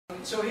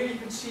So here you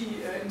can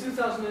see in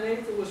 2008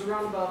 it was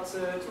around about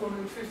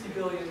 250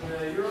 billion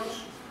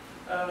euros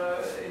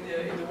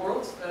in the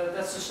world.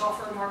 That's the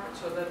software market,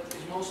 so that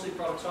is mostly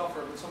product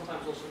software, but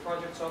sometimes also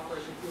project software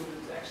is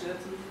included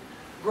accidentally.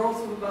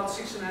 Growth of about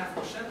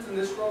 6.5%, and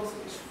this growth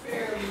is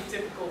fairly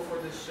typical for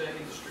this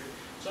industry.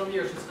 Some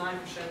years it's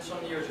 9%,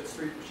 some years it's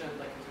 3%,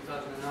 like in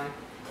 2009,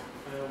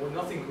 when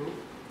nothing grew.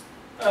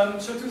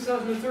 So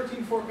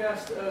 2013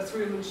 forecast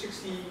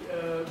 360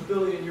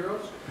 billion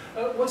euros.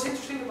 What's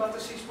interesting about the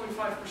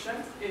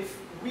 6.5%, if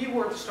we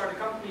were to start a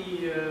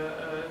company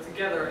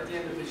together at the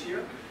end of this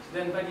year,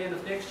 then by the end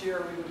of next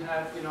year we would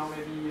have,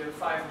 maybe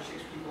 5 or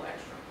 6 people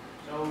extra.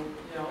 So,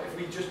 if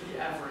we just be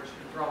average,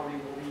 then probably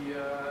will be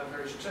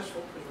very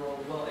successful because we're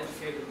all well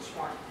educated and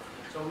smart.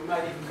 So we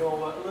might even go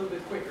a little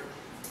bit quicker.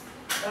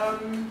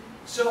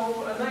 So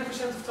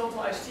 9% of total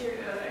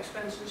ICT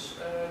expenses,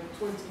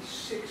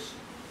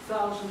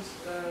 26,000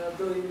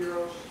 billion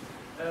euros.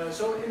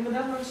 So in the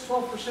Netherlands,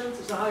 12%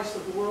 is the highest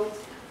of the world.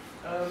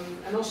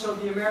 And also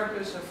the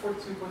Americas have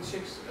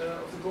 42.6%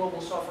 of the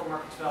global software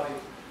market value.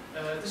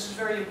 This is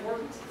very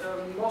important.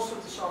 Most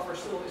of the software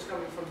still is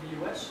coming from the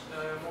US.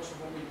 Most of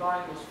what we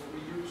buy, most of what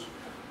we use.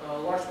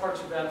 Large parts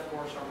of that, of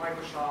course, are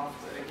Microsoft,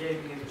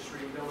 gaming industry.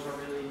 Those are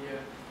really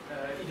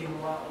eating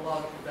a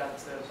lot of that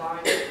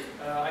pie.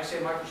 I say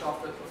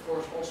Microsoft, but of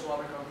course also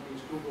other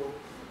companies, Google.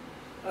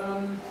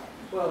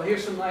 Well,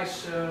 here's some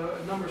nice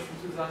numbers from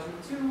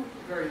 2002.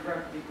 Very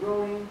rapidly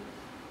growing.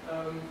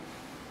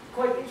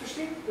 Quite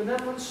interesting, the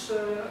Netherlands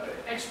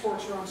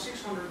exports around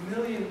 600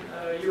 million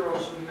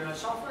euros in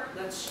software.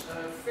 That's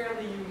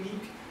fairly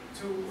unique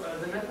to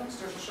the Netherlands.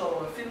 There's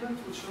also Finland,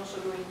 which is also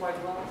doing quite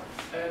well.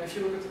 And if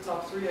you look at the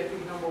top 3, I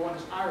think number 1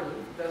 is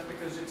Ireland. That's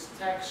because it's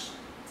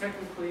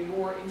technically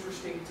more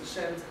interesting to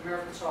send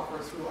American software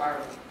through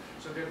Ireland.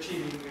 So they're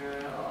cheating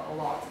a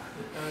lot.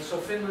 So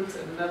Finland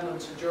and the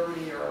Netherlands and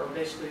Germany are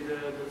basically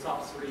the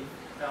top 3.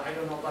 I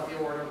don't know about the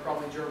order,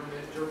 probably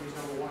Germany's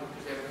number 1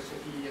 because they have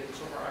SAP and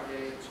Software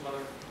AG and some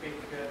other big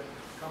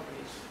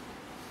companies.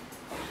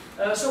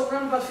 So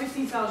around about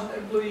 15,000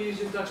 employees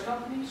in Dutch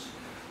companies.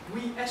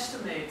 We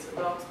estimate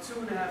about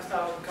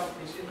 2,500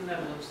 companies in the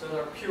Netherlands that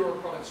are pure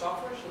product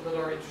software, so that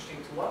are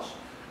interesting to us.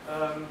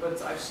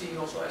 But I've seen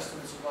also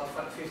estimates of about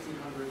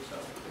 1,500, so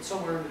it's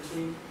somewhere in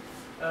between.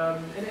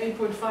 And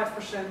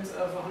 8.5%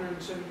 of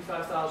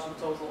 175,000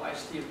 total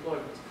ICT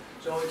employment.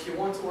 So if you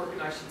want to work in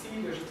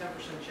ICT, there's a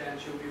 10%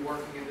 chance you'll be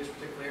working in this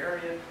particular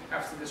area.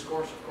 After this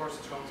course, of course,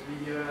 it's going to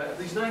be at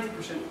least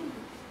 90%,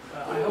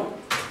 I hope.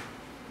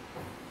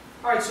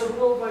 Alright, so the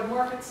worldwide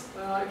market.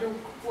 I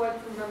don't quite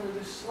remember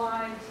this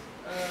slide.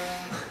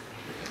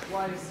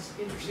 Why is this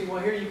interesting? Well,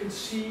 here you can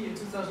see in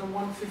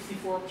 2001,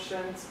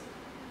 54%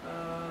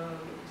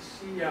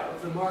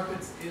 of the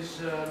market is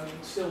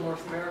still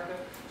North America.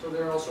 So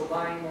they're also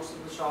buying most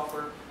of the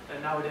software.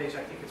 And nowadays,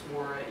 I think it's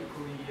more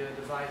equally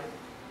divided.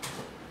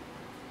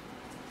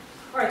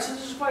 Alright, so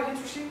this is quite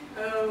interesting.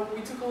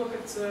 We took a look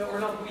at, or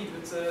not we,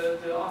 but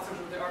the authors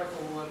of the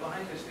article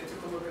behind this, they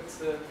took a look at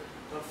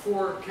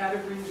 4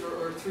 categories,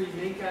 or 3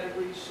 main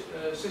categories: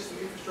 system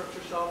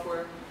infrastructure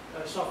software,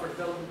 software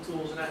development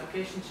tools, and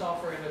application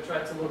software, and I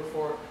tried to look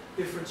for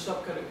different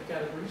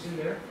subcategories in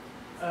there.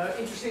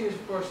 Interesting is,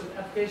 of course, that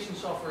application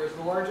software is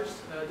the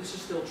largest. This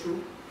is still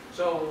true.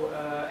 So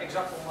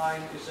Exact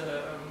Online is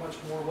a much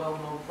more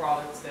well-known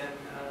product than,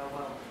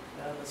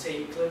 let's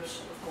say Eclipse,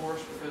 of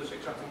course, because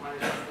Exact Online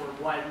is more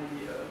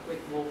widely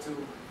applicable to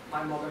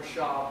my mother's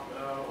shop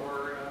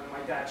or my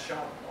dad's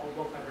shop,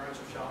 both my parents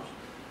have shops.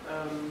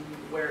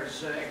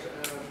 Whereas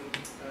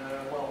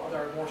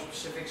other more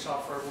specific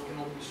software can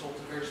only be sold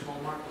to very small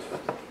markets,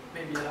 but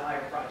maybe at a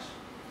higher price.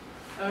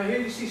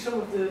 Here you see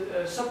some of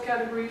the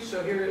subcategories.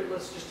 So here,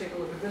 let's just take a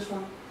look at this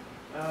one.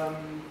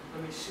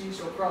 Let me see.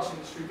 So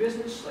cross-industry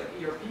business, like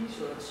ERP.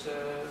 So that's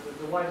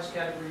the widest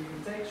category you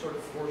can take, sort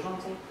of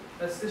horizontal.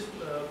 That's this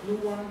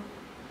blue one.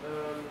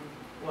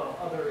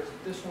 Other is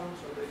this one.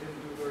 So they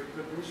didn't do very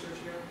good research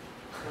here.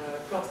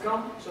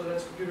 CAD/CAM. So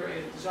that's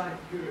computer-aided design,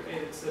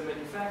 computer-aided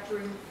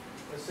manufacturing.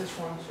 That's this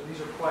one. So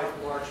these are quite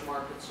large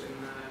markets. In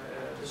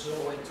this is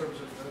all in terms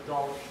of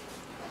dollars.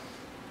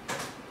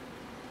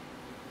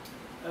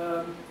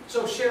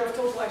 So share of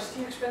total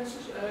ICT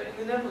expenses.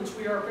 In the Netherlands,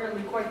 we are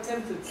apparently quite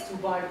tempted to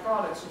buy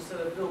products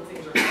instead of build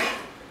things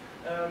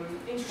ourselves.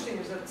 Interesting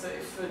is that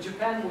if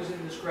Japan was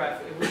in this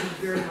graph, it would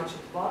be very much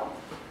at the bottom.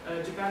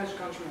 Japan is a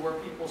country where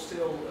people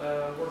still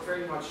work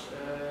very much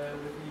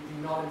with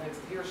the not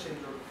invented here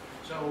syndrome.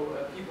 So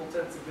people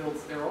tend to build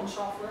their own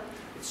software.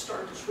 It's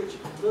starting to switch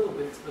a little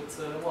bit, but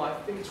I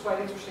think it's quite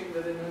interesting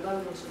that in the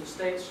Netherlands and the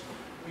States,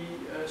 we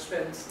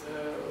spend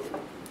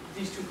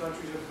these 2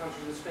 countries are the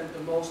countries that spend the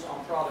most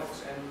on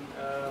products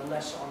and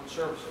less on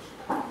services.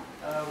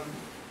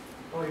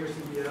 Here's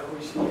the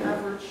OECD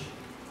average.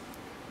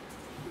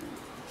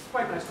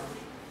 Quite nice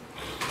numbers.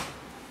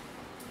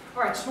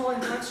 Alright, small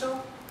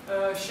intermezzo.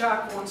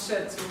 Jacques once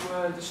said to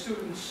the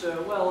students, to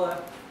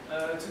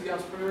the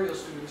entrepreneurial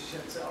students, he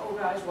said, oh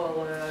guys,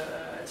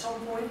 at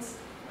some point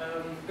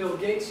Bill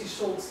Gates, he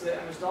sold the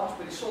MS-DOS,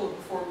 but he sold it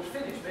before it was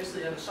finished.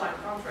 Basically, he had a signed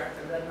contract,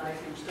 and that night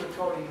he was still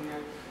coding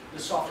the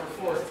software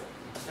for it.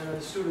 And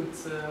the student,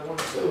 one of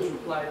the students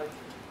replied,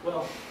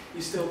 well,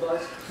 he still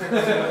does.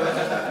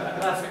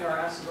 Laughing our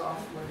asses off,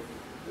 like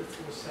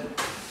that was said.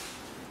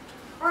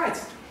 Alright,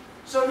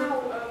 so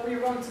now we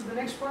run to the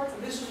next part.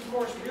 And this is, of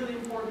course, really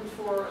important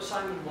for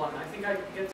assignment 1. I think I get